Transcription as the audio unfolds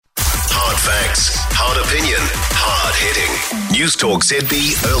Hard opinion, hard hitting. News Talk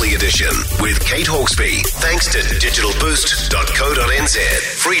ZB Early Edition with Kate Hawkesby. Thanks to digitalboost.co.nz.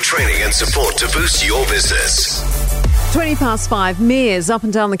 Free training and support to boost your business. 5:20. Mayors up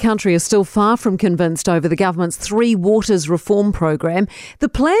and down the country are still far from convinced over the government's Three Waters reform program. The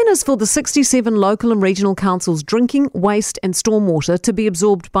plan is for the 67 local and regional councils' drinking, waste and stormwater to be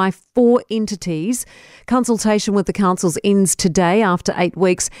absorbed by 4 entities. Consultation with the councils ends today after 8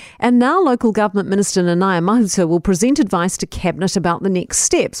 weeks, and now Local Government Minister Nanaia Mahuta will present advice to Cabinet about the next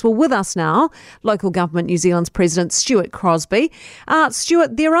steps. Well, with us now, Local Government New Zealand's President Stuart Crosby.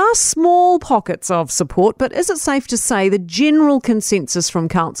 Stuart, there are small pockets of support, but is it safe to say the general consensus from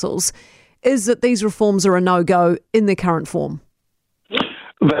councils is that these reforms are a no-go in their current form?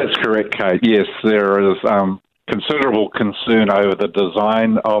 That's correct, Kate. Yes, there is considerable concern over the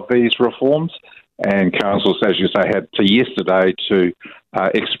design of these reforms, and councils, as you say, had to yesterday to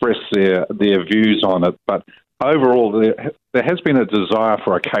express their views on it. But overall, there has been a desire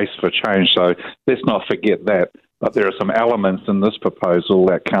for a case for change, so let's not forget that. But there are some elements in this proposal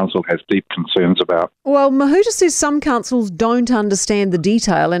that council has deep concerns about. Well, Mahuta says some councils don't understand the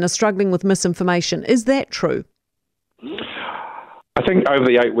detail and are struggling with misinformation. Is that true? I think over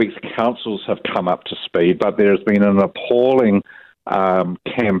the 8 weeks, councils have come up to speed, but there's been an appalling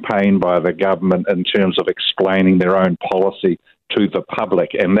campaign by the government in terms of explaining their own policy to the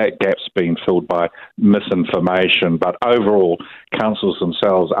public, and that gap's been filled by misinformation. But overall, councils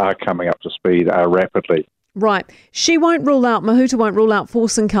themselves are coming up to speed rapidly. Right. Mahuta won't rule out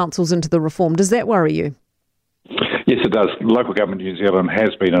forcing councils into the reform. Does that worry you? Yes, it does. Local Government New Zealand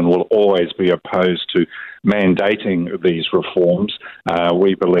has been and will always be opposed to mandating these reforms.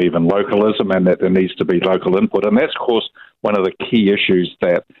 We believe in localism and that there needs to be local input. And that's, of course, one of the key issues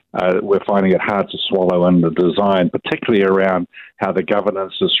that we're finding it hard to swallow in the design, particularly around how the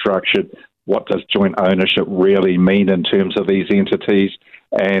governance is structured. What does joint ownership really mean in terms of these entities?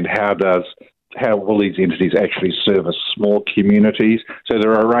 And how will these entities actually service small communities? So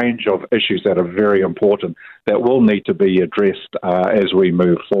there are a range of issues that are very important that will need to be addressed as we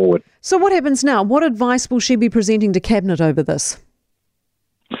move forward. So what happens now? What advice will she be presenting to Cabinet over this?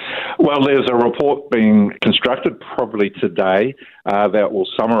 Well, there's a report being constructed probably today that will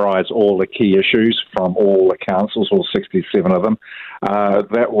summarise all the key issues from all the councils, all 67 of them.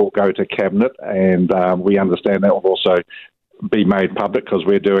 That will go to Cabinet, and we understand that will also be made public because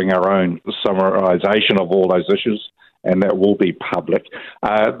we're doing our own summarisation of all those issues, and that will be public.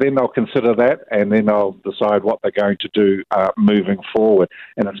 Then they'll consider that, and then they'll decide what they're going to do moving forward.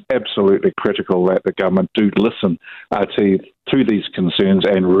 And it's absolutely critical that the government do listen to these concerns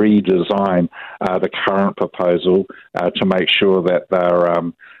and redesign the current proposal to make sure that they're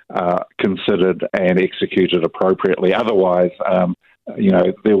considered and executed appropriately. Otherwise,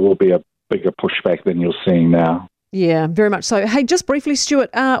 there will be a bigger pushback than you're seeing now. Yeah, very much so. Hey, just briefly, Stuart,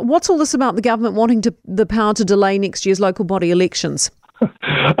 what's all this about the government wanting the power to delay next year's local body elections?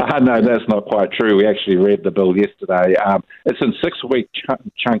 No, that's not quite true. We actually read the bill yesterday. It's in 6-week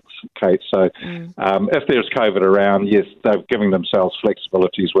chunks, Kate. So if there's COVID around, yes, they're giving themselves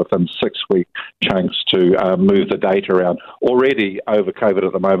flexibilities within 6-week chunks to move the date around. Already over COVID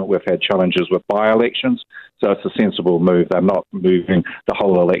at the moment, we've had challenges with by-elections. So it's a sensible move. They're not moving the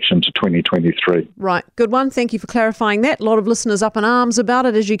whole election to 2023. Right. Good one. Thank you for clarifying that. A lot of listeners up in arms about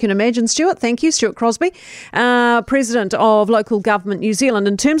it, as you can imagine, Stuart. Thank you, Stuart Crosby, President of Local Government New Zealand.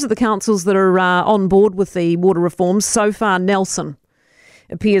 In terms of the councils that are on board with the water reforms, so far Nelson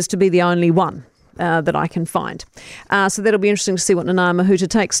appears to be the only one that I can find. So that'll be interesting to see what Nanaia Mahuta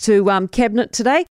takes to Cabinet today.